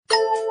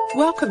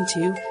Welcome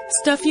to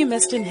Stuff You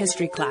Missed in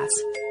History Class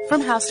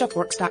from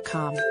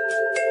HowStuffWorks.com.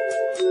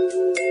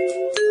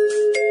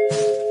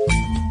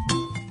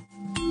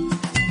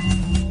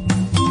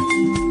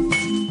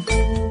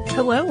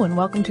 Hello and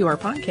welcome to our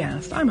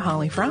podcast. I'm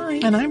Holly Fry.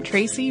 And I'm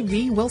Tracy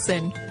V.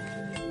 Wilson.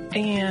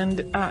 And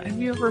have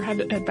you ever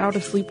had a bout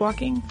of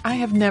sleepwalking? I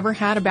have never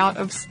had a bout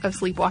of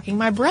sleepwalking.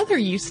 My brother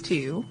used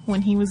to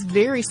when he was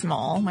very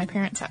small. My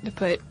parents had to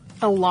put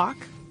a lock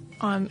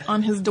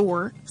on his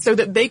door so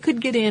that they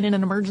could get in an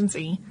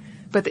emergency,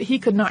 but that he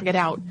could not get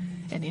out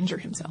and injure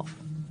himself.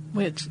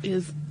 Which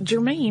is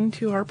germane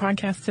to our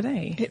podcast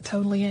today. It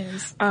totally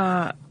is.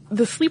 The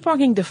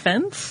sleepwalking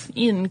defense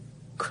in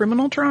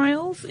criminal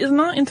trials is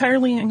not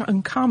entirely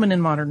uncommon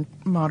in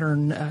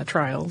modern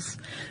trials.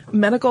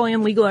 Medical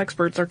and legal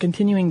experts are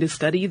continuing to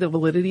study the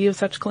validity of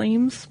such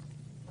claims.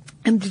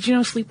 And did you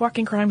know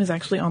sleepwalking crime is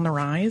actually on the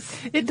rise?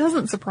 It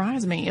doesn't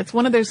surprise me. It's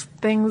one of those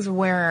things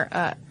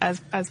where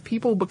as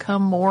people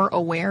become more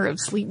aware of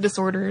sleep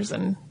disorders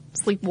and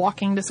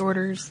sleepwalking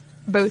disorders,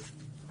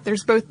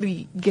 there's both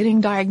the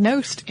getting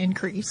diagnosed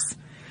increase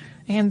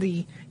and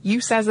the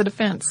use as a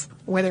defense,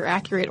 whether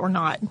accurate or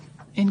not,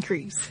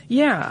 increase.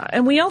 Yeah,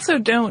 and we also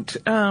don't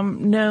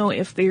know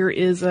if there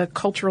is a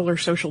cultural or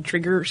social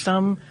trigger.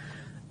 Some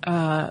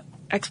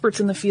experts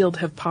in the field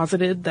have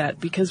posited that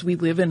because we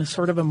live in a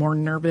sort of a more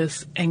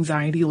nervous,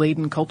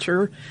 anxiety-laden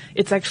culture,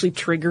 it's actually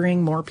triggering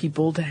more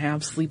people to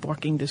have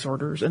sleepwalking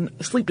disorders and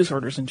sleep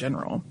disorders in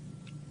general.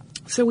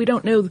 So we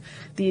don't know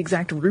the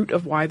exact root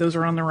of why those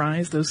are on the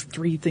rise. Those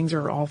three things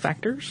are all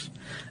factors.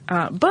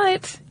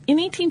 But in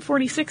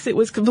 1846, it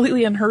was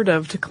completely unheard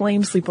of to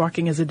claim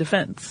sleepwalking as a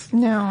defense.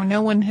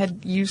 No one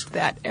had used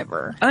that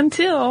ever.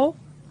 Until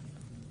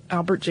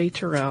Albert J.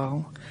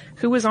 Tirrell,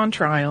 who was on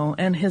trial,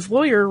 and his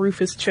lawyer,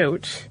 Rufus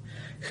Choate,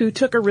 who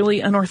took a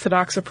really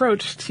unorthodox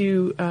approach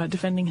to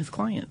defending his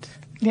client.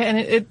 Yeah,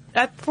 and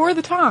for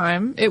the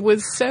time, it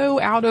was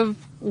so out of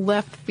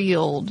left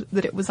field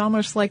that it was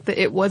almost like that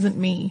it wasn't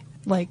me.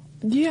 Like,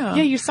 yeah,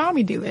 you saw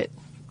me do it,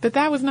 but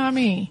that was not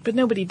me. But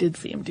nobody did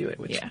see him do it,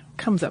 which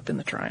comes up in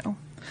the trial.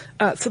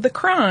 So the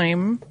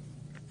crime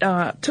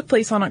took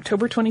place on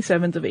October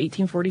 27th of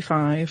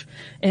 1845,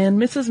 and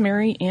Mrs.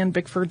 Mary Ann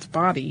Bickford's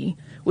body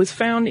was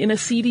found in a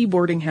seedy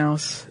boarding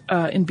house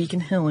in Beacon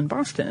Hill in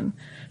Boston.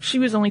 She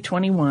was only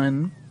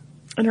 21,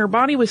 and her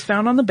body was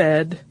found on the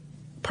bed,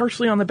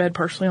 partially on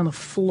the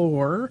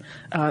floor.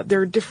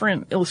 There are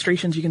different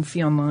illustrations you can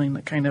see online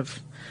that kind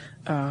of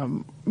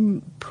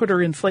put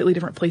her in slightly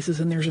different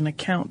places, and there's an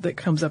account that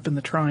comes up in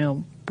the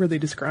trial where they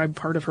describe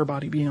part of her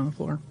body being on the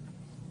floor.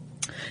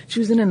 She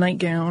was in a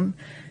nightgown,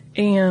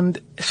 and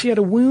she had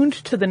a wound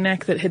to the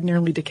neck that had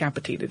nearly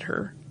decapitated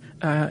her.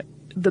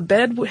 The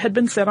bed had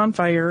been set on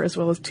fire, as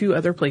well as two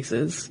other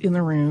places in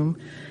the room,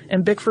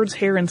 and Bickford's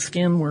hair and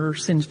skin were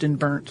singed and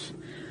burnt.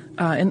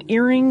 An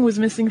earring was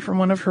missing from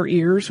one of her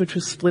ears, which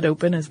was split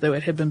open as though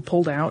it had been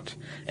pulled out,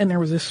 and there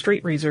was a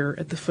straight razor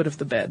at the foot of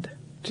the bed,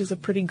 which is a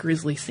pretty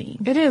grisly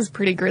scene. It is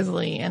pretty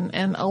grisly, and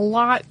there's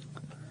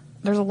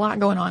a lot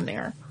going on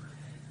there.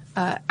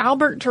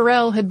 Albert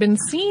Tirrell had been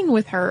seen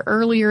with her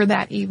earlier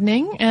that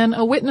evening, and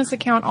a witness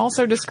account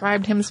also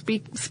described him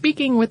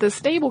speaking with a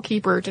stable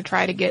keeper to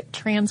try to get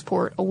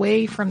transport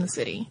away from the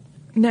city.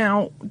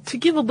 Now, to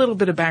give a little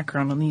bit of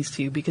background on these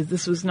two, because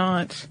this was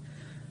not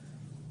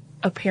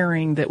a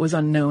pairing that was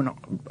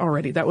unknown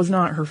already. That was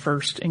not her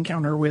first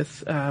encounter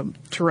with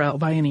Tirrell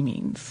by any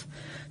means.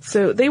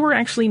 So they were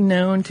actually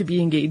known to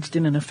be engaged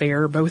in an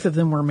affair. Both of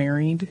them were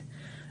married.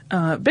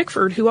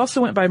 Bickford, who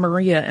also went by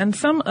Maria and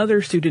some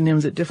other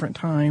pseudonyms at different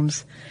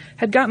times,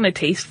 had gotten a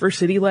taste for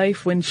city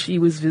life when she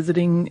was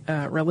visiting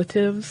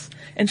relatives,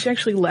 and she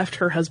actually left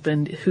her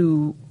husband,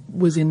 who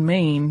was in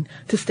Maine,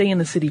 to stay in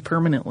the city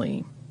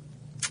permanently.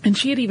 And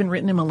she had even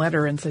written him a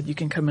letter and said, you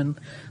can come and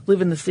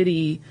live in the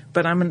city,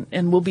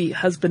 and we'll be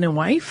husband and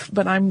wife,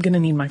 but I'm going to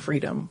need my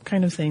freedom.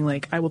 Kind of saying,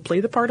 like, I will play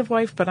the part of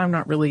wife, but I'm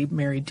not really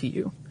married to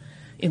you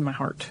in my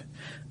heart.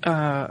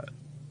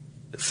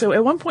 So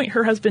at one point,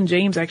 her husband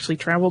James actually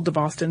traveled to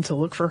Boston to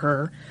look for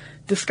her,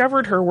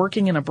 discovered her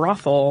working in a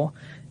brothel,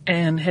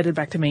 and headed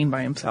back to Maine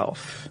by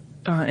himself.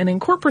 And in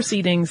court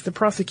proceedings, the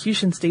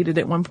prosecution stated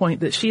at one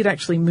point that she had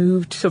actually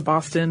moved to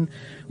Boston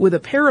with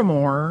a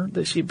paramour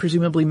that she had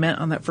presumably met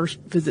on that first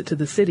visit to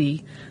the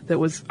city that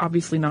was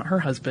obviously not her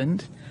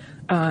husband.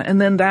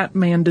 And then that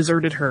man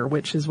deserted her,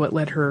 which is what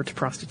led her to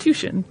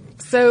prostitution.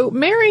 So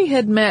Mary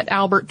had met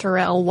Albert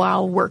Tirrell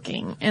while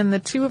working, and the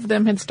two of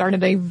them had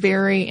started a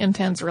very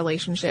intense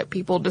relationship.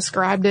 People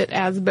described it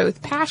as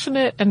both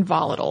passionate and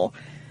volatile.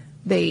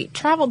 They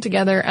traveled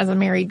together as a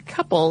married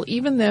couple,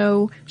 even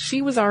though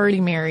she was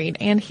already married,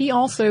 and he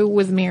also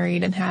was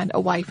married and had a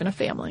wife and a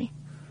family.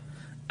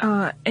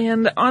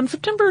 And on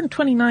September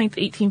 29th,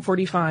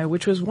 1845,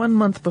 which was 1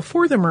 month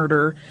before the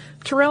murder,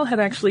 Tirrell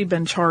had actually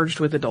been charged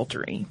with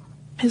adultery.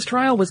 His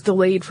trial was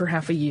delayed for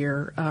half a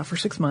year, for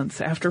 6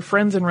 months, after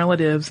friends and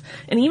relatives,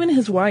 and even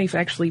his wife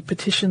actually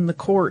petitioned the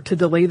court to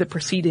delay the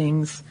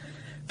proceedings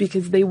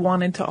because they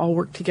wanted to all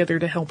work together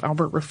to help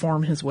Albert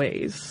reform his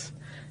ways.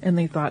 And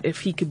they thought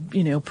if he could,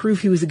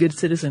 prove he was a good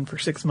citizen for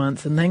 6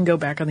 months and then go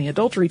back on the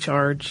adultery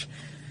charge,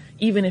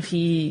 even if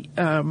he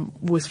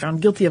was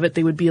found guilty of it,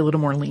 they would be a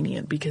little more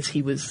lenient because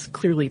he was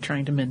clearly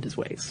trying to mend his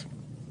ways.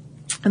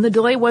 And the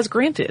delay was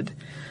granted.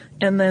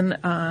 And then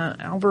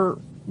Albert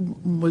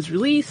was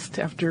released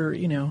after,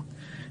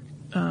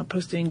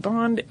 posting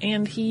bond,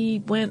 and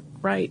he went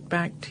right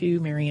back to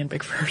Mary Ann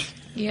Bickford.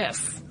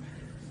 Yes.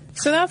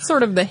 So that's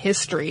sort of the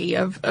history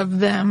of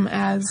them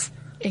as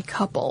a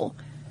couple.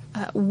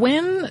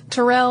 When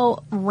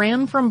Tirrell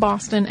ran from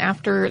Boston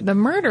after the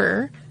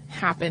murder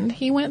happened,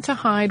 he went to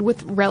hide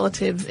with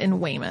relatives in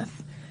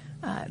Weymouth.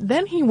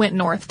 Then he went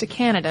north to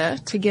Canada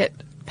to get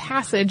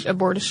passage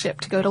aboard a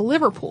ship to go to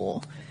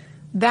Liverpool.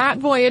 That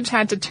voyage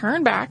had to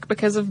turn back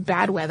because of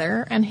bad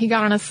weather, and he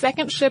got on a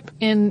second ship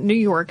in New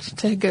York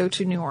to go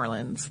to New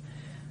Orleans.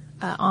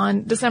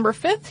 On December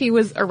 5th, he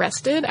was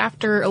arrested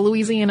after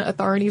Louisiana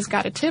authorities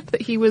got a tip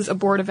that he was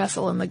aboard a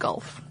vessel in the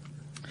Gulf.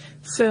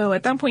 So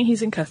at that point,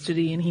 he's in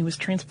custody, and he was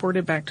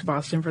transported back to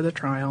Boston for the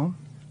trial.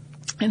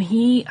 And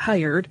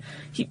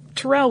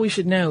Tirrell, we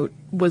should note,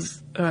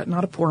 was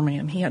not a poor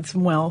man. He had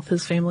some wealth.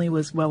 His family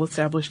was well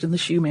established in the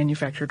shoe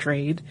manufacture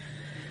trade.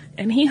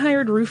 And he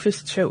hired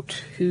Rufus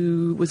Choate,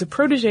 who was a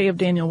protege of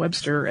Daniel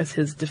Webster, as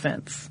his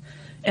defense.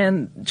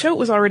 And Choate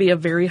was already a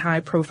very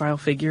high-profile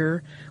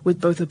figure with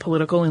both a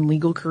political and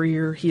legal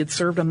career. He had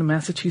served on the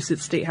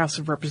Massachusetts State House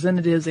of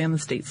Representatives and the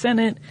State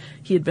Senate.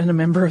 He had been a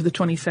member of the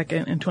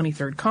 22nd and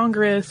 23rd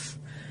Congress.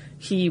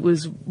 He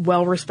was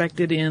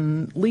well-respected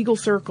in legal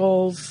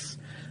circles.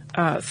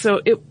 So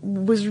it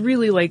was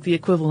really like the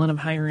equivalent of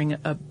hiring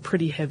a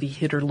pretty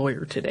heavy-hitter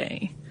lawyer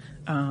today.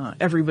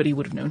 Everybody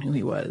would have known who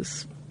he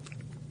was.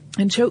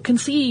 And Choate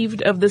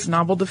conceived of this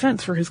novel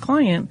defense for his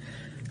client,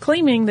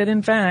 claiming that,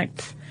 in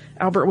fact,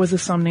 Albert was a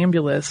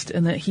somnambulist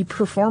and that he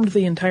performed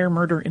the entire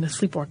murder in a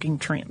sleepwalking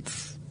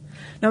trance.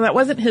 Now, that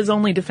wasn't his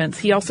only defense.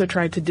 He also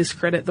tried to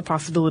discredit the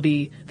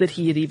possibility that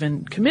he had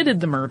even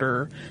committed the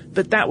murder,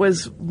 but that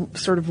was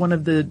sort of one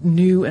of the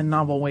new and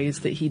novel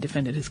ways that he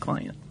defended his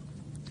client.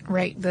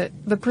 Right.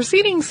 The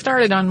proceedings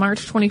started on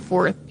March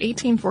 24th,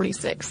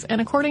 1846,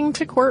 and according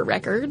to court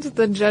records,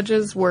 the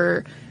judges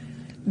were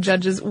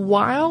Judges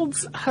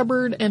Wilds,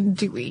 Hubbard, and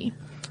Dewey.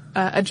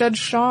 A Judge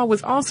Shaw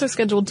was also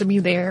scheduled to be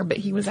there, but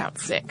he was out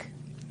sick.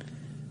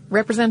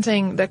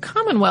 Representing the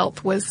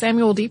Commonwealth was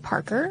Samuel D.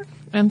 Parker,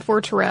 and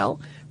for Tirrell,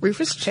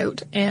 Rufus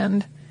Choate,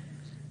 and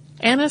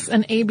Annis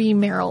and A.B.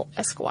 Merrill,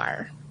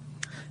 Esquire.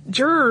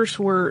 Jurors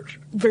were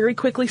very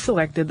quickly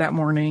selected that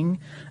morning.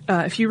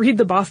 If you read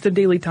the Boston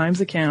Daily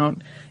Times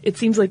account, it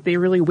seems like they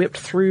really whipped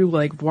through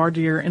voir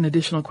dire and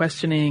additional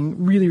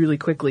questioning really, really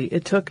quickly.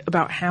 It took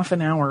about half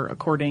an hour,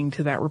 according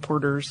to that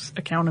reporter's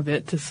account of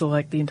it, to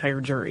select the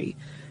entire jury,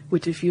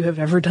 which if you have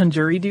ever done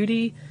jury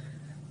duty,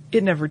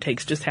 it never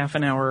takes just half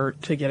an hour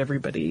to get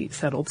everybody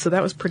settled. So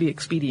that was pretty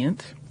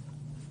expedient.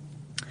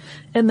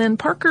 And then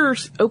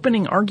Parker's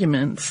opening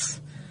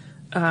arguments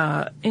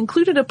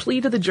included a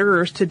plea to the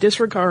jurors to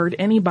disregard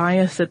any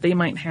bias that they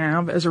might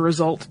have as a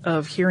result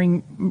of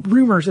hearing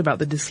rumors about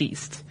the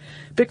deceased.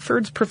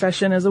 Bickford's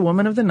profession as a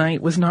woman of the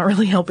night was not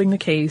really helping the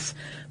case,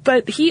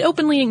 but he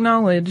openly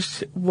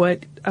acknowledged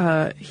what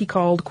he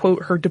called,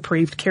 quote, her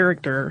depraved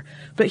character,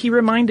 but he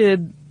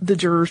reminded the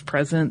jurors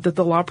present that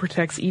the law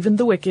protects even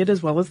the wicked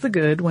as well as the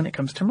good when it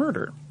comes to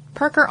murder.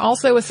 Parker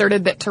also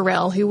asserted that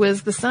Tirrell, who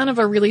was the son of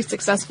a really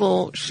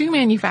successful shoe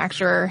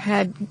manufacturer,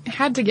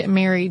 had to get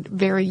married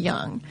very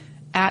young,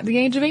 at the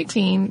age of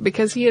 18,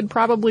 because he had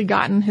probably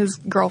gotten his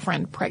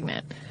girlfriend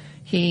pregnant.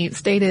 He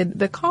stated,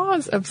 "The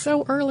cause of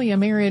so early a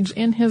marriage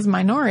in his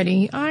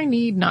minority, I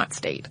need not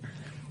state."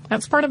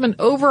 That's part of an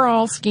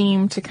overall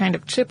scheme to kind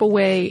of chip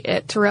away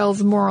at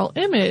Tirrell's moral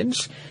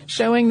image,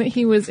 showing that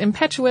he was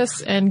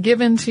impetuous and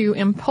given to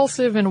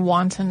impulsive and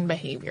wanton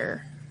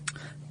behavior.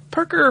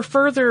 Parker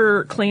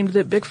further claimed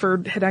that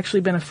Bickford had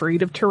actually been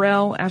afraid of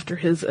Tirrell after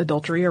his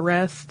adultery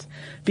arrest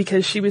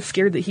because she was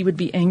scared that he would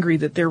be angry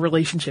that their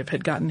relationship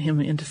had gotten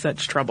him into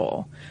such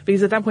trouble.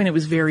 Because at that point it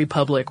was very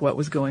public what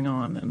was going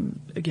on.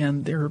 And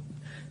again, there were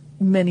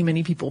many,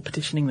 many people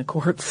petitioning the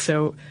courts,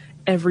 so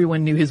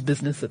everyone knew his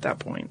business at that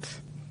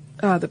point.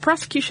 The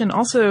prosecution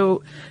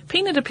also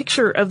painted a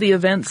picture of the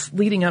events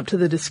leading up to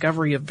the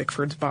discovery of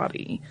Bickford's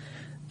body.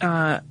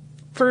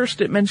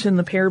 First, it mentioned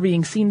the pair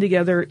being seen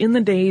together in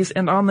the days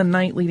and on the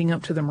night leading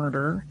up to the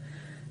murder.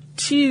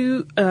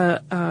 2,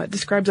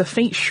 describes a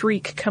faint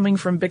shriek coming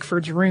from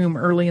Bickford's room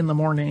early in the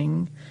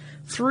morning.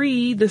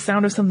 3, the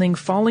sound of something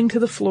falling to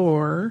the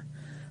floor.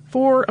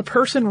 4, a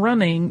person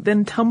running,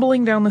 then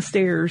tumbling down the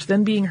stairs,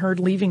 then being heard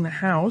leaving the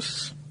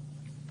house.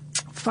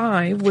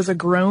 5 was a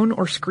groan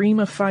or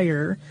scream of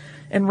fire,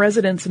 and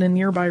residents in a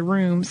nearby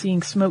room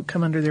seeing smoke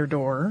come under their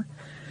door.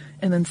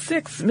 And then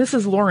 6,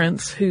 Mrs.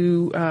 Lawrence,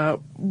 who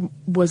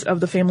was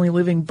of the family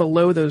living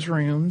below those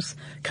rooms,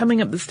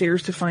 coming up the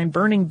stairs to find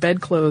burning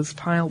bedclothes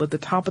piled at the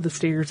top of the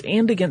stairs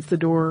and against the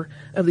door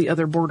of the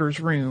other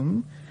boarder's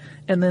room.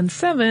 And then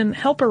 7,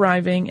 help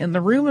arriving and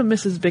the room of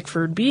Mrs.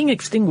 Bickford being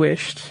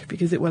extinguished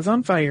because it was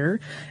on fire.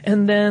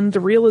 And then the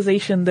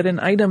realization that an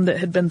item that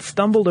had been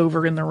stumbled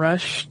over in the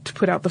rush to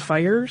put out the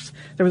fires,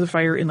 there was a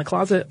fire in the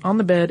closet, on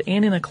the bed,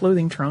 and in a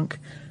clothing trunk,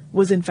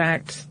 was in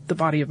fact the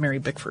body of Mary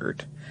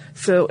Bickford.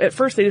 So at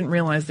first they didn't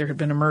realize there had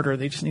been a murder.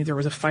 They just knew there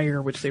was a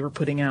fire which they were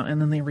putting out. And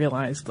then they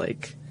realized,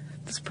 like,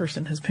 this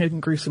person has been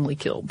gruesomely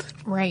killed.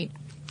 Right.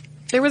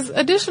 There was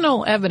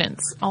additional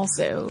evidence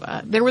also.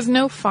 There was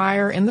no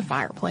fire in the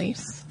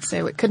fireplace,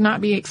 so it could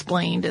not be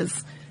explained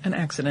as an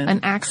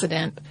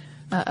accident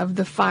of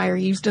the fire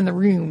used in the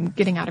room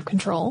getting out of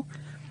control.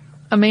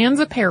 A man's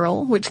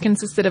apparel, which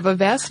consisted of a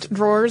vest,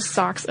 drawers,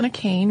 socks, and a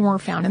cane, were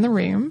found in the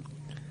room.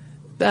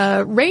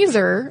 The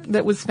razor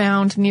that was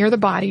found near the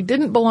body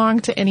didn't belong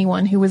to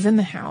anyone who was in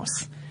the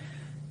house.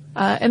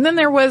 And then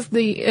there was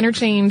the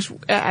interchange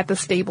at the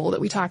stable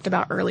that we talked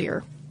about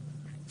earlier.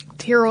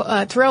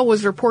 Tirrell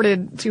was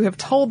reported to have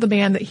told the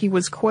man that he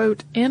was,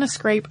 quote, in a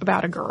scrape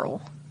about a girl.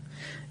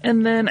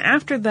 And then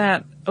after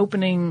that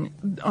opening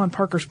on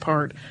Parker's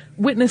part,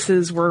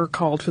 witnesses were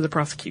called for the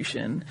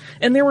prosecution.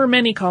 And there were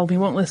many called. We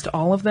won't list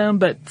all of them,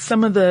 but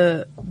some of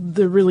the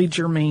really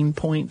germane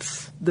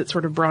points that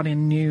sort of brought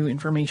in new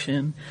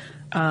information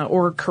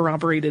or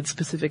corroborated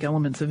specific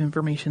elements of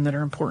information that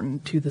are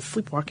important to the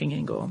sleepwalking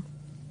angle.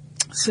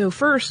 So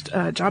first,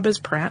 Jabez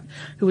Pratt,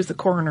 who was the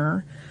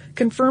coroner,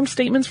 confirmed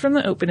statements from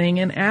the opening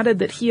and added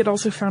that he had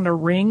also found a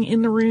ring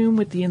in the room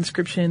with the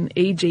inscription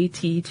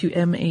AJT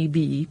to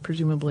MAB,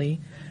 presumably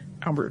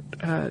Albert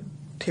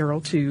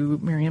Tirrell to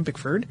Marianne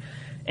Bickford.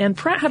 And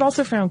Pratt had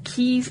also found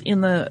keys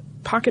in the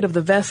pocket of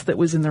the vest that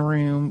was in the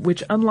room,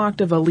 which unlocked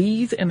a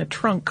valise and a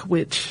trunk,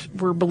 which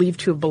were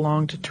believed to have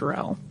belonged to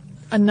Tirrell.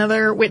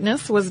 Another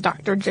witness was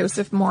Dr.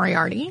 Joseph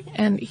Moriarty,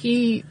 and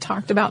he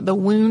talked about the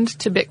wound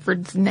to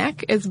Bickford's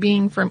neck as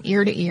being from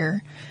ear to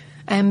ear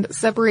and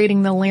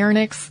separating the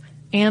larynx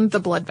and the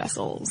blood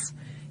vessels.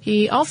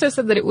 He also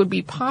said that it would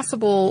be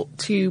possible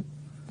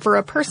for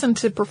a person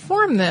to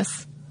perform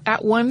this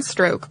at one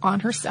stroke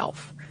on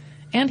herself.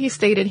 And he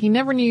stated he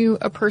never knew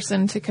a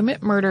person to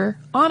commit murder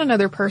on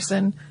another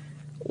person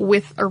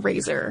with a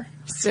razor.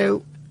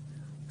 So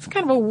it's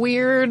kind of a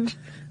weird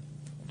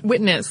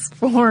witness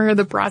for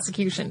the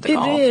prosecution to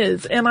call. It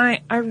is. And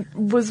I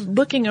was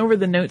looking over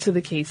the notes of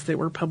the case that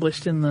were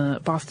published in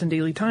the Boston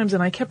Daily Times,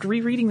 and I kept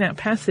rereading that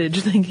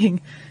passage thinking,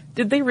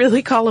 did they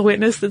really call a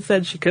witness that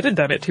said she could have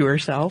done it to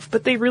herself?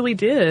 But they really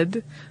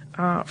did,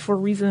 for a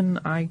reason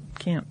I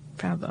can't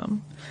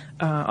fathom.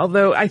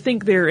 Although I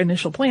think their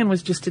initial plan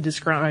was just to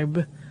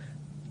describe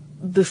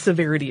the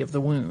severity of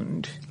the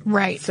wound.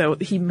 Right. So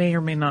he may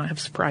or may not have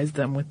surprised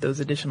them with those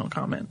additional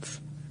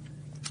comments.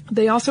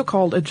 They also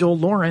called a Joel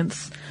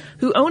Lawrence,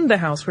 who owned the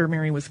house where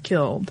Mary was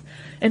killed,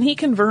 and he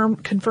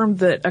confirmed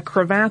that a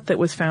cravat that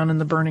was found in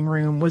the burning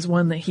room was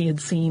one that he had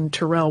seen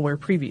Tirrell wear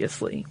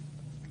previously.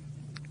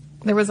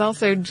 There was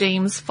also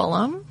James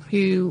Fulham,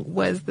 who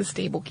was the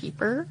stable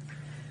keeper,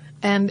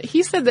 and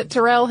he said that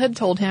Tirrell had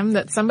told him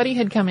that somebody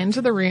had come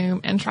into the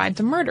room and tried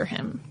to murder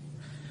him.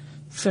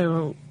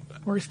 So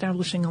we're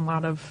establishing a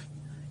lot of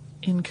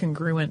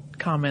incongruent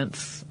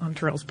comments on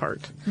Tirrell's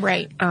part.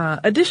 Right.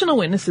 Additional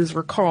witnesses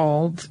were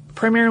called,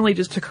 primarily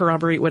just to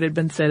corroborate what had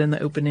been said in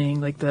the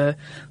opening, like the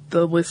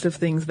list of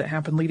things that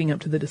happened leading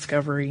up to the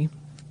discovery.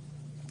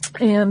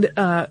 And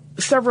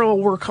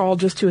several were called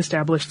just to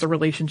establish the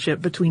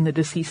relationship between the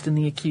deceased and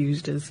the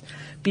accused as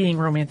being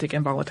romantic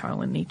and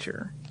volatile in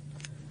nature.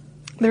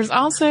 There's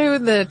also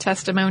the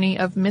testimony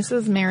of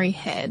Mrs. Mary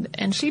Head,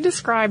 and she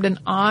described an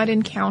odd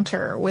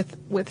encounter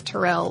with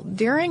Tirrell,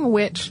 during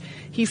which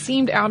he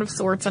seemed out of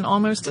sorts and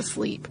almost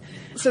asleep.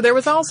 So there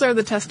was also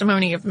the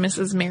testimony of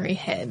Mrs. Mary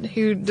Head,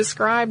 who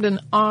described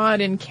an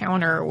odd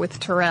encounter with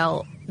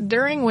Tirrell,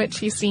 during which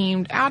he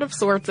seemed out of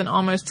sorts and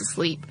almost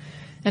asleep,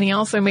 and he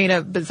also made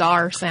a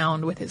bizarre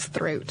sound with his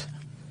throat.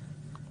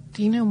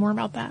 Do you know more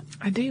about that?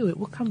 I do. It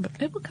will come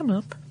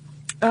up.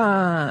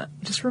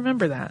 Just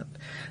remember that.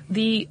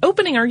 The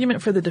opening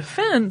argument for the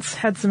defense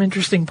had some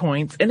interesting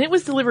points, and it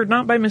was delivered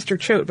not by Mr.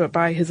 Choate, but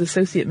by his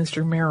associate,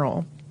 Mr.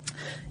 Merrill.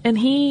 And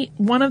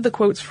one of the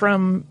quotes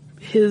from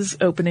his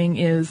opening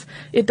is,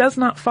 "It does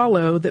not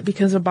follow that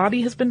because a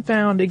body has been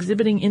found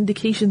exhibiting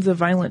indications of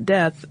violent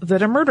death,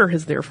 that a murder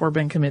has therefore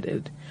been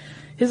committed."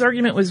 His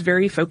argument was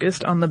very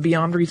focused on the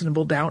beyond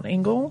reasonable doubt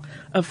angle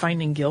of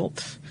finding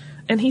guilt,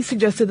 and he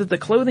suggested that the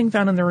clothing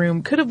found in the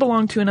room could have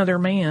belonged to another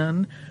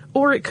man,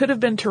 or it could have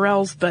been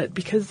Tirrell's, but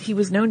because he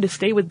was known to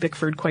stay with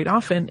Bickford quite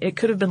often, it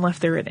could have been left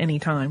there at any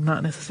time,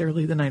 not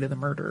necessarily the night of the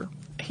murder.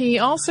 He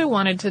also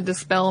wanted to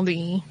dispel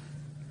the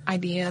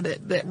idea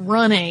that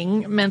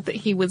running meant that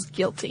he was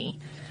guilty.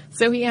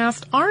 So he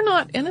asked, are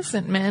not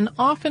innocent men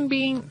often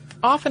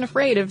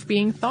afraid of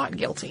being thought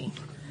guilty?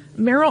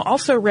 Merrill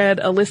also read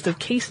a list of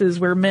cases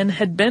where men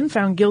had been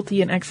found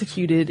guilty and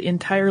executed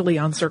entirely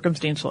on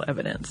circumstantial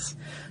evidence.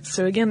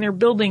 So again, they're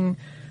building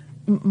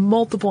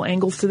multiple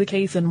angles to the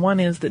case, and one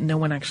is that no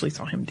one actually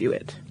saw him do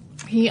it.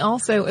 He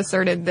also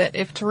asserted that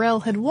if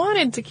Tirrell had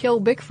wanted to kill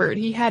Bickford,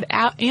 he had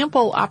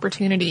ample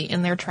opportunity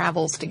in their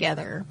travels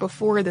together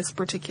before this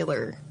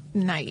particular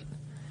night.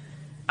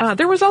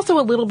 There was also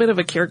a little bit of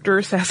a character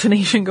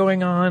assassination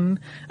going on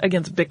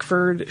against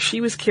Bickford.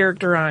 She was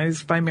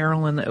characterized by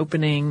Merrill in the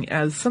opening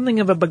as something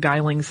of a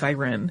beguiling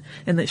siren,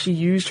 and that she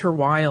used her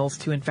wiles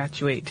to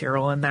infatuate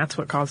Tirrell, and that's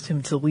what caused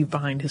him to leave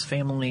behind his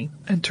family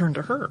and turn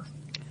to her.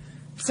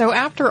 So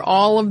after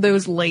all of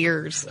those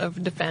layers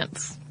of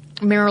defense,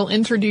 Merrill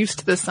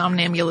introduced the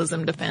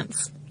somnambulism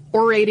defense,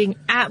 orating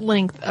at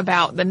length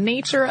about the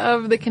nature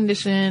of the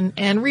condition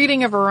and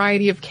reading a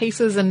variety of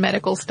cases and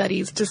medical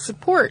studies to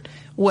support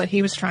what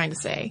he was trying to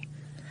say.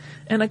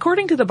 And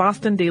according to the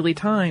Boston Daily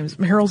Times,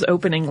 Merrill's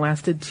opening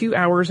lasted 2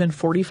 hours and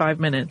 45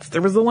 minutes.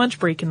 There was a lunch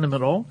break in the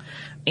middle,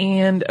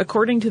 and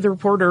according to the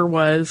reporter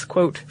was,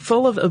 quote,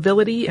 full of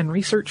ability and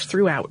research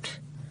throughout.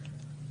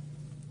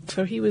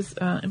 So he was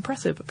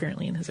impressive,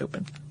 apparently, in his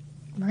open.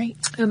 Right.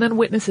 And then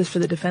witnesses for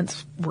the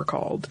defense were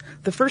called,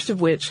 the first of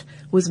which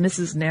was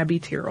Mrs. Nabby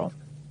Tirrell,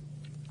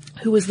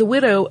 who was the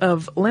widow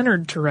of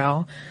Leonard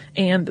Tirrell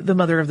and the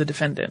mother of the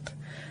defendant.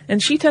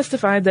 And she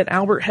testified that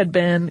Albert had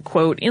been,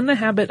 quote, in the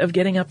habit of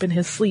getting up in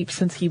his sleep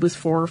since he was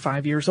 4 or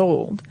 5 years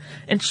old.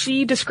 And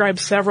she described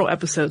several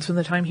episodes from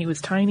the time he was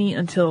tiny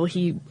until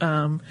he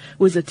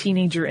was a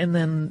teenager and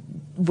then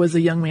was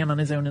a young man on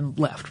his own and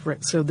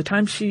left. So the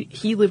time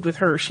he lived with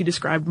her, she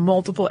described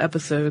multiple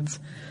episodes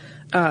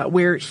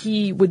where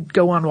he would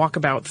go on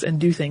walkabouts and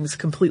do things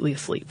completely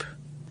asleep.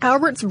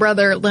 Albert's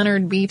brother,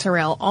 Leonard B.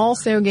 Tirrell,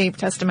 also gave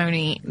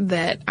testimony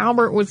that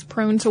Albert was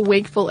prone to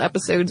wakeful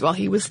episodes while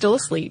he was still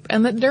asleep,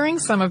 and that during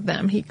some of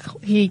them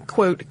he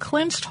quote,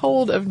 clenched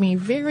hold of me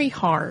very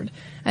hard,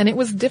 and it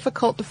was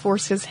difficult to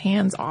force his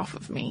hands off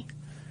of me.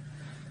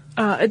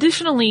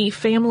 Additionally,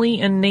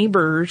 family and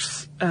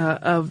neighbors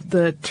of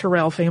the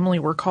Tirrell family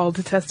were called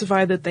to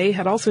testify that they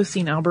had also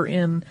seen Albert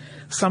in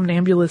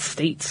somnambulous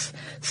states,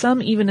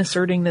 some even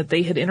asserting that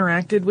they had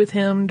interacted with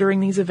him during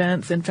these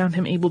events and found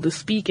him able to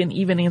speak and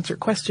even answer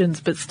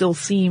questions but still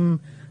seem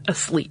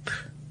asleep.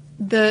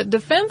 The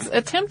defense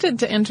attempted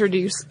to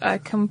introduce a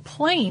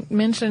complaint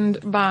mentioned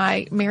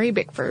by Mary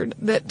Bickford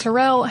that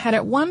Tirrell had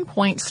at one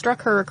point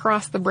struck her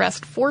across the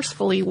breast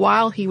forcefully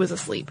while he was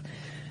asleep.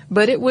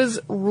 But it was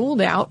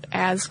ruled out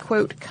as,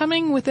 quote,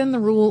 coming within the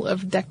rule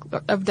of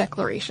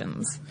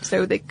declarations.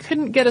 So they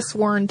couldn't get a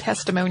sworn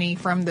testimony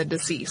from the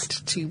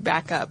deceased to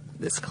back up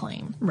this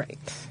claim. Right.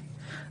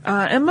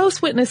 And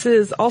most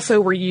witnesses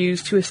also were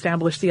used to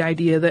establish the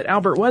idea that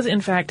Albert was,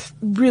 in fact,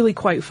 really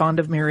quite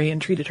fond of Mary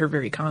and treated her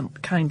very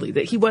kindly,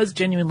 that he was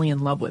genuinely in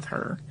love with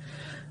her.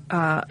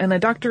 And a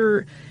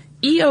Dr.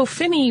 E.O.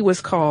 Finney was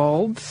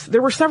called.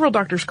 There were several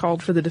doctors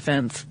called for the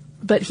defense.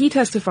 But he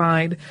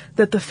testified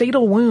that the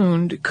fatal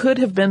wound could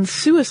have been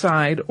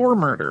suicide or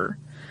murder.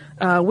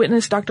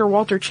 Witness Dr.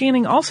 Walter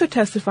Channing also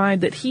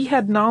testified that he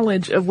had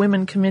knowledge of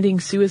women committing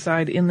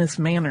suicide in this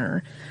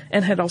manner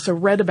and had also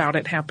read about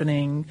it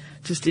happening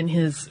just in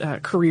his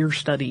career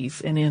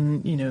studies and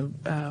in,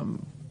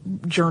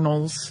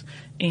 journals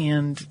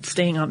and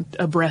staying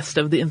abreast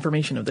of the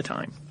information of the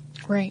time.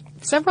 Right.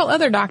 Several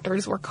other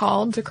doctors were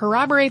called to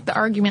corroborate the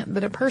argument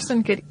that a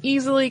person could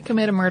easily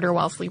commit a murder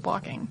while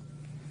sleepwalking.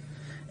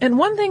 And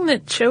one thing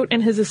that Choate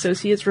and his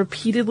associates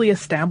repeatedly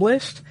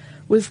established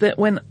was that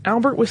when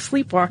Albert was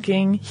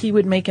sleepwalking, he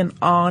would make an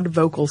odd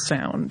vocal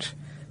sound,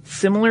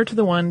 similar to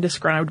the one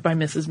described by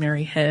Mrs.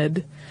 Mary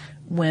Head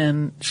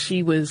when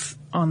she was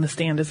on the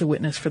stand as a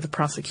witness for the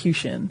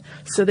prosecution.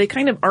 So they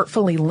kind of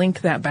artfully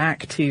linked that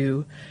back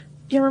to,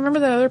 remember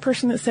that other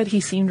person that said he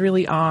seemed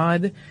really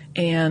odd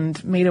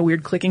and made a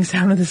weird clicking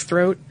sound in his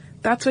throat?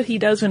 That's what he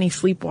does when he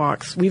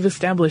sleepwalks. We've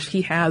established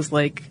he has,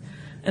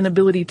 an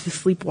ability to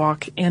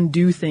sleepwalk and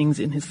do things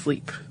in his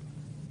sleep.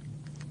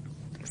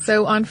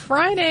 So on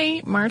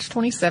Friday, March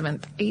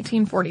 27th,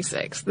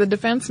 1846, the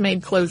defense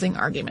made closing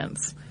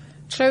arguments.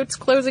 Choate's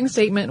closing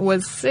statement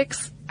was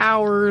 6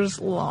 hours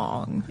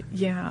long.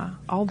 Yeah,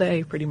 all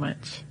day, pretty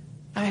much.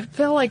 I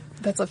feel like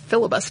that's a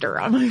filibuster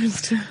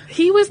almost.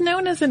 He was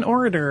known as an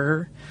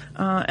orator,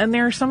 and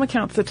there are some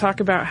accounts that talk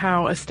about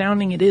how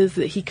astounding it is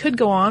that he could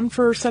go on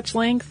for such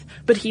length,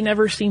 but he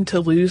never seemed to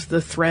lose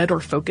the thread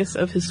or focus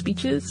of his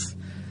speeches.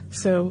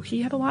 So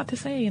he had a lot to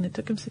say, and it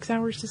took him 6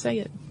 hours to say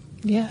it.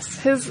 Yes.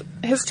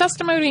 His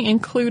testimony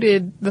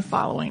included the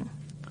following.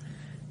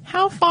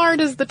 How far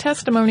does the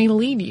testimony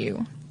lead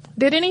you?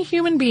 Did any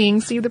human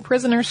being see the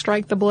prisoner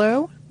strike the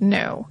blow?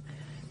 No.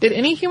 Did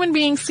any human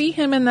being see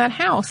him in that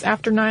house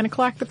after 9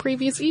 o'clock the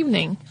previous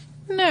evening?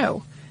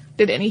 No.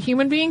 Did any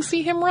human being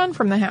see him run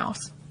from the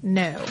house?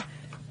 No.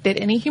 Did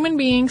any human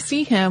being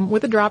see him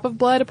with a drop of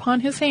blood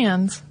upon his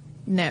hands?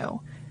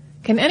 No.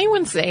 Can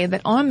anyone say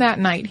that on that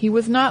night he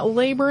was not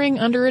laboring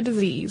under a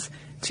disease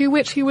to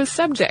which he was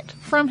subject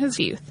from his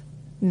youth?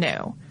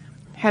 No.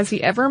 Has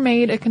he ever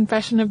made a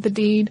confession of the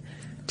deed?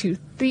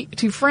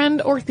 To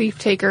friend or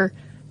thief-taker,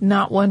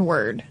 not one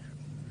word.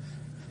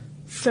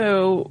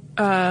 So,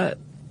 that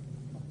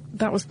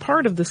was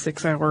part of the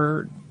 6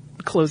 hour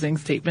closing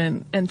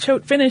statement, and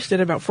Choate finished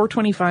at about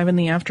 4:25 in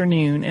the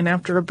afternoon, and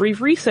after a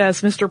brief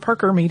recess, Mr.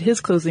 Parker made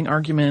his closing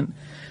argument,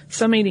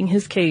 summating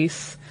his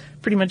case,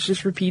 pretty much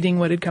just repeating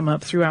what had come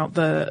up throughout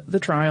the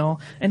trial,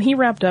 and he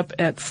wrapped up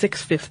at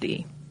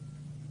 6:50.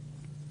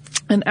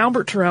 And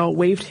Albert Tirrell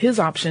waived his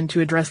option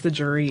to address the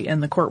jury,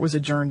 and the court was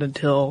adjourned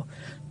until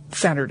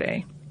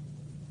Saturday,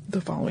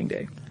 the following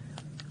day.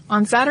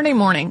 On Saturday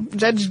morning,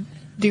 Judge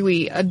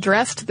Dewey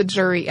addressed the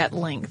jury at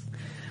length.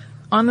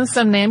 On the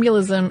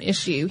somnambulism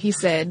issue, he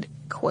said,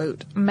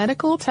 quote,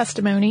 "Medical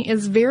testimony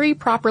is very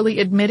properly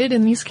admitted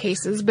in these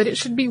cases, but it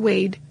should be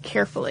weighed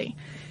carefully.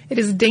 It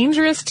is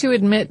dangerous to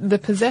admit the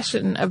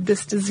possession of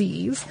this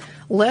disease,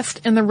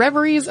 lest in the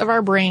reveries of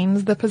our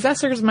brains the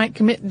possessors might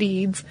commit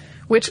deeds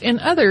which in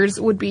others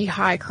would be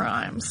high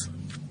crimes."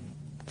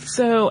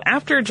 So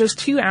after just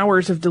 2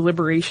 hours of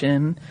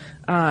deliberation,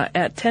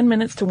 at 10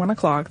 minutes to 1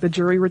 o'clock, the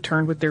jury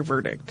returned with their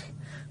verdict,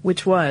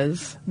 which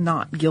was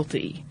not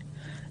guilty.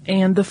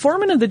 And the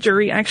foreman of the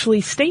jury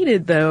actually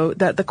stated, though,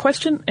 that the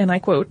question, and I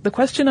quote, "the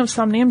question of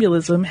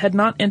somnambulism had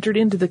not entered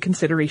into the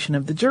consideration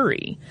of the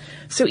jury."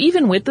 So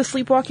even with the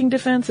sleepwalking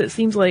defense, it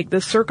seems like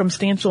the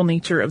circumstantial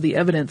nature of the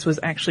evidence was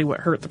actually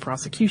what hurt the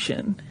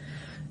prosecution.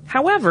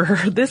 However,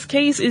 this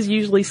case is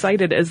usually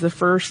cited as the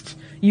first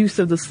use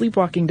of the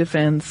sleepwalking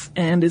defense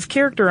and is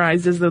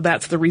characterized as though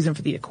that's the reason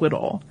for the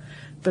acquittal.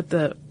 But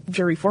the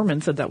jury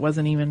foreman said that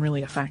wasn't even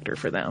really a factor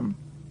for them.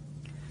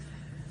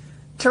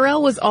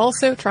 Tirrell was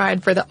also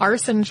tried for the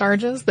arson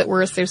charges that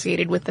were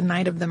associated with the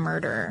night of the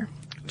murder.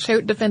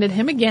 Choate defended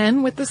him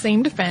again with the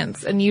same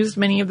defense and used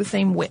many of the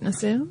same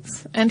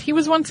witnesses, and he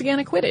was once again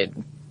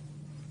acquitted.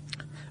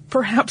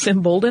 Perhaps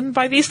emboldened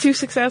by these two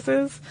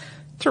successes,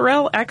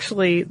 Tirrell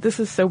actually,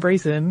 this is so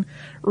brazen,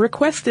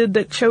 requested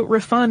that Choate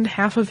refund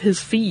half of his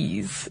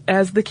fees,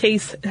 as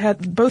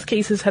both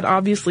cases had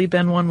obviously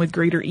been won with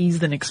greater ease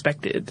than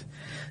expected.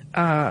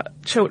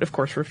 Choate, of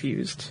course,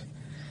 refused.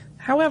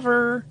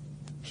 However,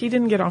 he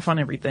didn't get off on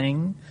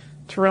everything.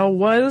 Tirrell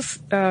was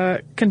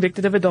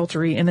convicted of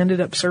adultery and ended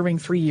up serving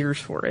 3 years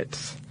for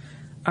it.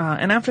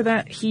 And after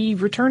that, he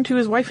returned to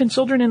his wife and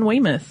children in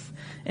Weymouth,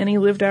 and he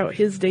lived out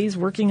his days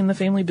working in the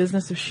family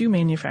business of shoe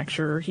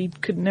manufacture. He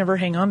could never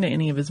hang on to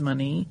any of his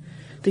money.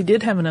 They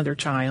did have another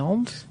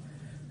child,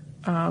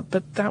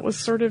 but that was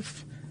sort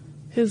of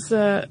his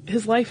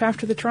life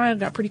after the trial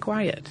got pretty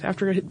quiet.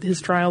 After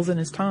his trials and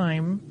his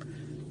time,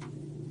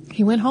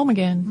 he went home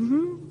again.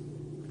 Mm-hmm.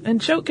 And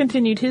Choate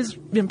continued his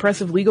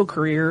impressive legal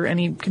career, and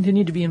he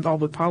continued to be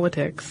involved with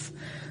politics,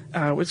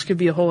 which could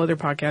be a whole other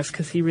podcast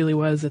because he really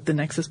was at the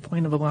nexus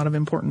point of a lot of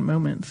important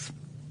moments.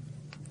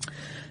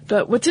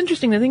 But what's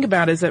interesting to think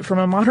about is that from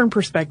a modern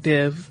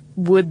perspective,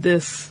 would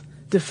this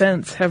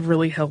defense have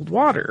really held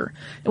water?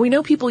 And we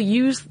know people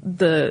use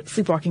the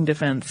sleepwalking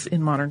defense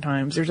in modern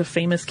times. There's a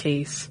famous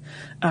case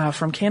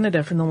from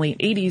Canada from the late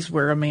 80s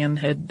where a man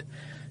had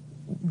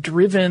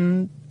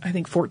driven, I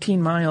think,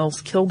 14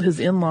 miles, killed his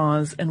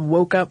in-laws, and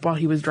woke up while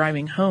he was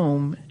driving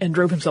home and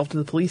drove himself to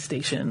the police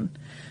station.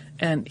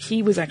 And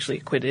he was actually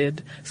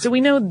acquitted. So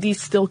we know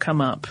these still come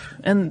up.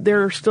 And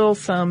there are still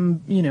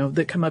some,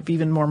 that come up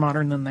even more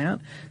modern than that.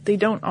 They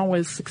don't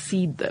always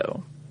succeed,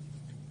 though.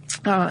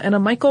 And a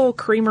Michael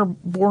Kramer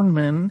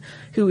Bornman,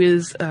 who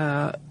is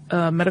a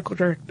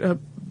medical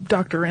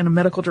doctor and a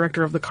medical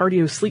director of the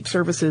cardio sleep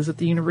services at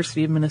the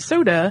University of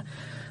Minnesota,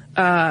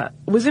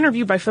 was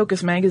interviewed by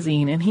Focus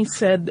magazine, and he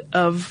said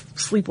of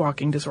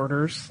sleepwalking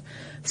disorders,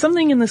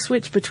 "Something in the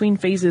switch between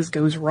phases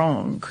goes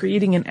wrong,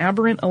 creating an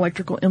aberrant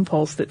electrical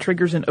impulse that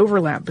triggers an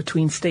overlap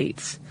between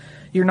states.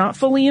 You're not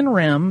fully in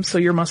REM, so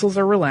your muscles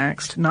are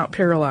relaxed, not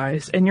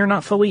paralyzed, and you're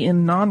not fully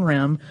in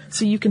non-REM,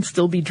 so you can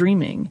still be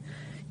dreaming.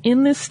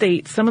 In this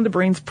state, some of the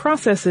brain's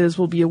processes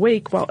will be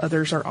awake while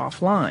others are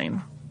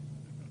offline."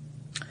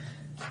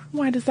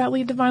 Why does that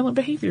lead to violent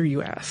behavior,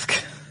 you ask?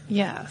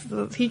 Yes,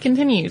 he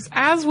continues.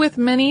 "As with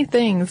many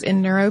things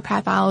in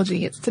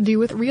neuropathology, it's to do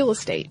with real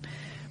estate.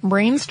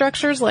 Brain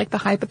structures like the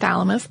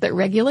hypothalamus that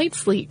regulate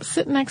sleep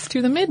sit next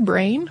to the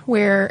midbrain,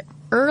 where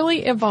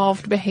early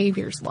evolved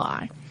behaviors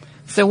lie.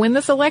 So when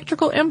this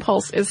electrical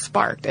impulse is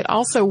sparked, it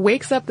also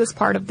wakes up this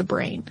part of the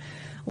brain,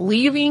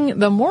 leaving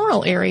the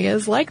moral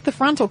areas like the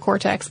frontal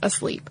cortex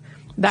asleep.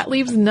 That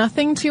leaves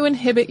nothing to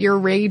inhibit your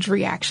rage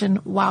reaction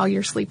while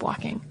you're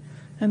sleepwalking."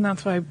 And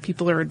that's why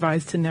people are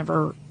advised to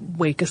never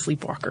wake a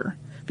sleepwalker,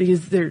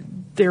 because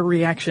their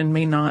reaction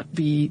may not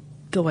be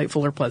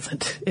delightful or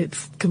pleasant.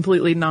 It's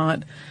completely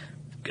not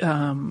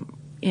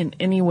in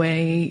any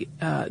way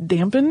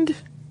dampened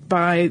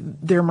by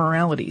their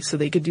morality, so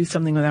they could do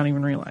something without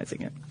even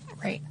realizing it.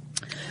 Right.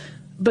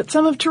 But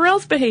some of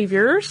Tirrell's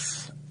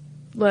behaviors,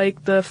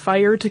 like the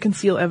fire to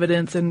conceal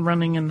evidence and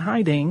running and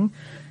hiding,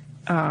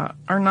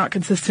 are not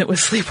consistent with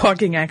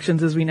sleepwalking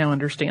actions as we now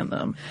understand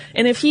them.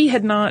 And if he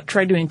had not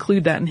tried to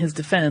include that in his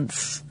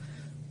defense,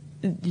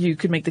 you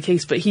could make the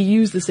case, but he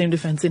used the same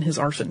defense in his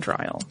arson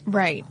trial.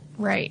 Right.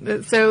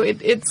 So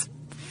it's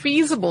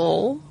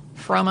feasible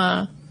from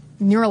a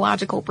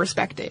neurological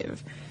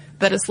perspective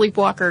that a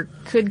sleepwalker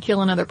could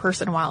kill another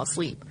person while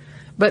asleep.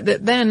 but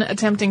that then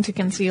attempting to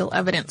conceal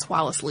evidence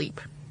while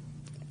asleep.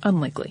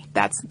 Unlikely.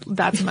 That's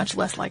much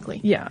less likely.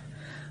 Yeah.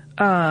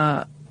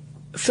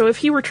 So if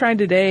he were tried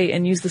today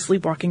and used the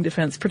sleepwalking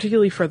defense,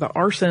 particularly for the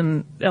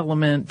arson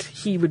element,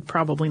 he would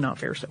probably not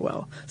fare so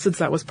well, since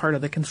that was part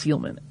of the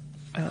concealment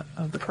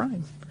of the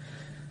crime.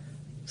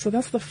 So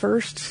that's the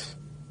first,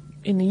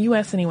 in the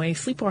U.S. anyway,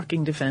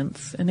 sleepwalking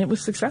defense, and it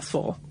was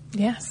successful.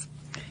 Yes.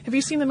 Have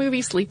you seen the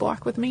movie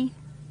Sleepwalk with Me?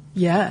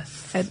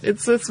 Yes.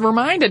 It's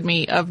reminded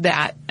me of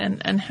that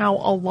and how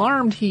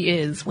alarmed he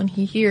is when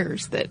he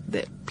hears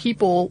that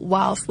people,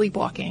 while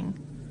sleepwalking,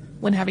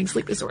 when having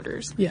sleep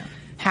disorders,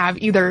 have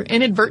either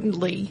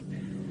inadvertently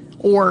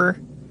or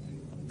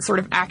sort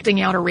of acting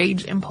out a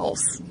rage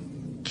impulse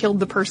killed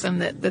the person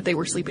that they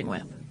were sleeping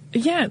with.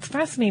 Yeah, it's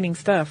fascinating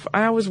stuff.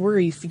 I always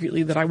worry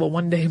secretly that I will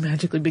one day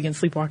magically begin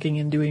sleepwalking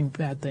and doing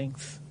bad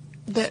things.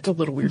 That's a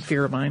little weird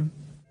fear of mine.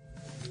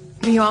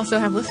 You also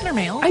have listener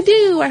mail. I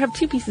do. I have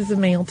 2 pieces of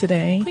mail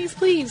today.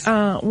 Please.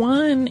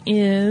 One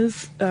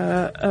is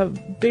a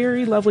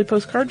very lovely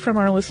postcard from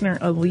our listener,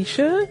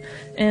 Alicia.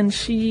 And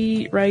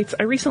she writes,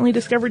 I recently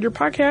discovered your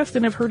podcast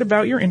and have heard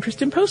about your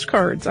interest in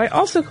postcards. I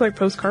also collect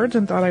postcards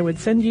and thought I would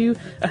send you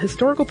a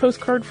historical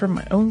postcard from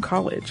my own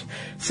college.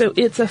 So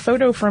it's a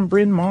photo from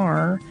Bryn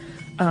Mawr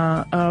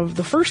of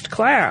the first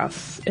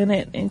class, and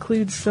it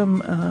includes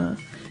some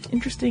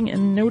interesting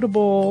and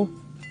notable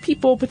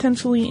people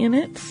potentially in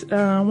it.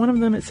 One of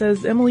them, it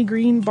says Emily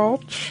Green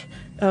Balch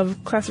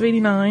of class of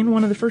 89,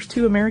 one of the first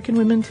 2 American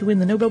women to win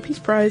the Nobel Peace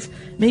Prize,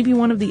 maybe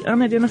one of the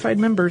unidentified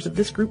members of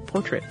this group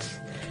portrait.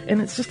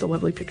 And it's just a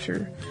lovely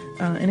picture.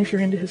 And if you're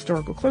into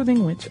historical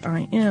clothing, which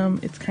I am,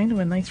 it's kind of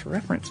a nice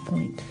reference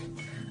point.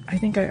 I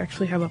think I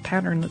actually have a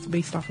pattern that's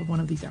based off of one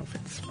of these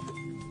outfits.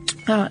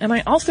 And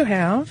I also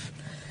have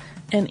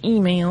an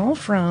email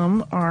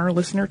from our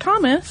listener,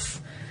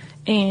 Thomas.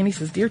 And he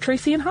says, Dear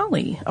Tracy and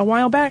Holly, a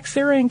while back,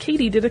 Sarah and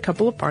Katie did a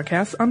couple of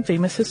podcasts on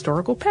famous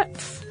historical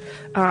pets.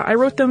 I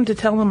wrote them to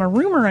tell them a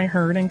rumor I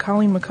heard in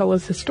Colleen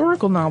McCullough's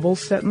historical novels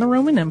set in the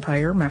Roman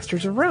Empire,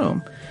 Masters of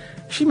Rome.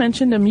 She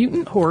mentioned a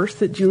mutant horse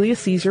that Julius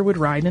Caesar would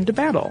ride into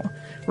battle.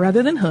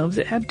 Rather than hooves,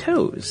 it had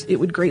toes. It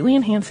would greatly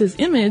enhance his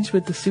image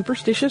with the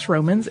superstitious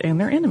Romans and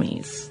their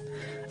enemies.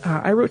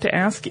 I wrote to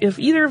ask if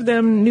either of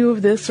them knew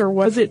of this or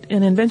was it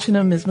an invention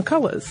of Ms.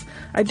 McCullough's.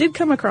 I did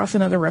come across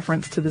another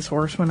reference to this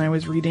horse when I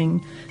was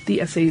reading the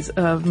essays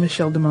of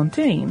Michel de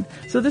Montaigne,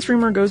 so this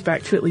rumor goes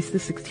back to at least the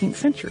 16th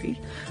century.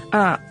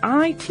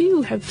 I,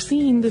 too, have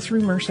seen this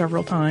rumor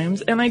several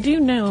times, and I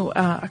do know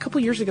a couple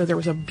years ago there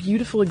was a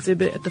beautiful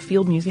exhibit at the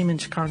Field Museum in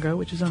Chicago,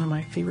 which is one of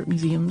my favorite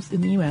museums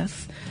in the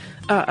U.S.,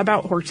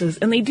 about horses,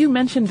 and they do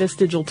mention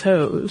vestigial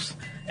toes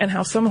and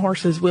how some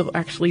horses will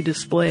actually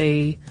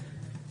display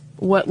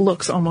what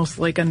looks almost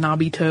like a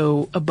knobby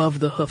toe above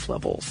the hoof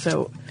level.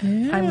 So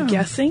I'm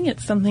guessing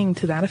it's something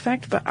to that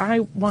effect, but I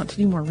want to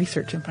do more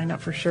research and find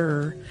out for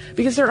sure.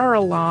 Because there are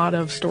a lot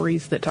of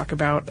stories that talk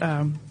about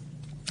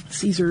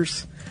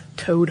Caesar's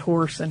toed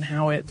horse and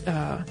how it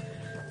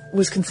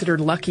was considered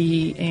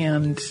lucky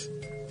and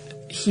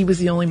he was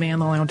the only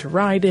man allowed to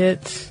ride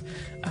it.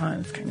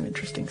 It's kind of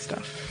interesting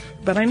stuff.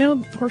 But I know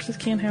horses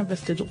can have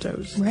vestigial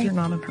toes. Right. They're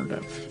not unheard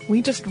of.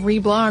 We just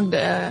reblogged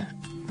a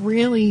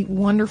really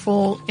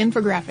wonderful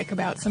infographic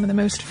about some of the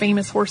most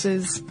famous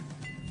horses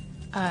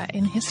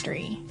in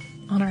history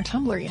on our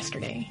Tumblr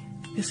yesterday.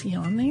 Is he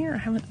on there? I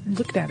haven't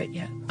looked at it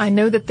yet. I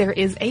know that there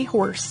is a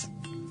horse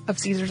of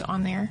Caesar's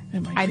on there.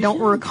 I don't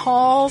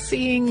recall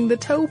seeing the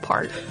toe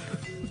part.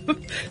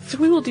 So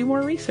we will do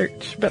more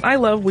research. But I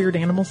love weird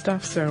animal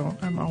stuff, so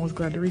I'm always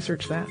glad to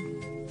research that.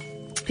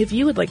 If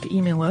you would like to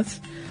email us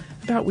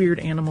about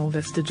weird animal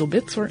vestigial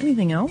bits or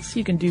anything else,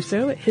 you can do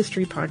so at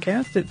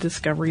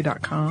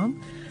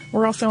historypodcast@discovery.com.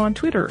 We're also on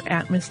Twitter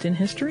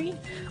 @MissedInHistory,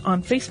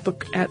 on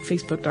Facebook at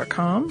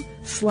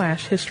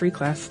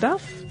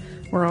facebook.com/historyclassstuff.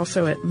 We're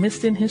also at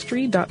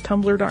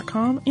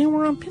missedinhistory.tumblr.com, and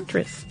we're on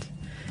Pinterest.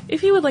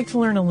 If you would like to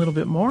learn a little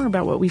bit more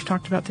about what we've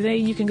talked about today,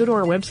 you can go to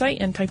our website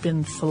and type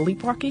in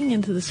sleepwalking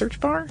into the search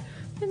bar,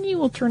 and you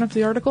will turn up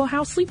the article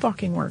How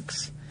Sleepwalking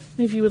Works.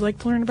 And if you would like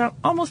to learn about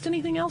almost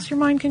anything else your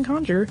mind can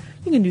conjure,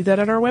 you can do that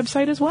at our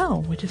website as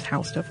well, which is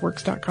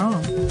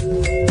howstuffworks.com.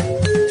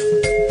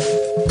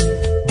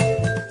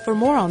 For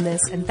more on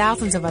this and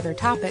thousands of other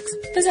topics,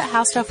 visit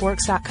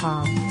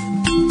howstuffworks.com.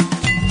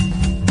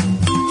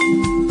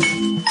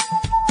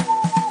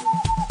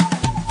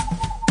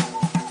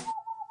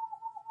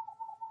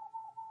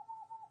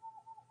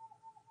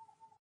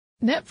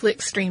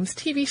 Netflix streams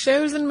TV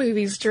shows and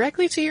movies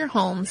directly to your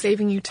home,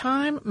 saving you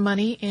time,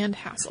 money, and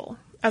hassle.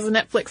 As a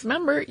Netflix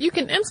member, you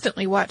can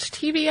instantly watch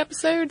TV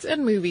episodes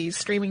and movies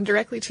streaming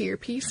directly to your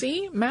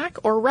PC, Mac,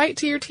 or right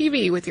to your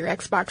TV with your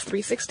Xbox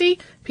 360,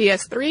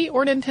 PS3,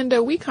 or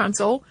Nintendo Wii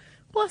console,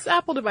 plus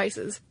Apple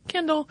devices,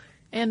 Kindle,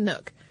 and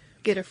Nook.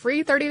 Get a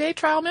free 30-day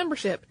trial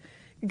membership.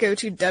 Go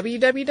to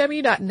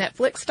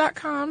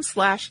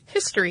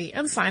www.netflix.com/history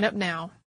and sign up now.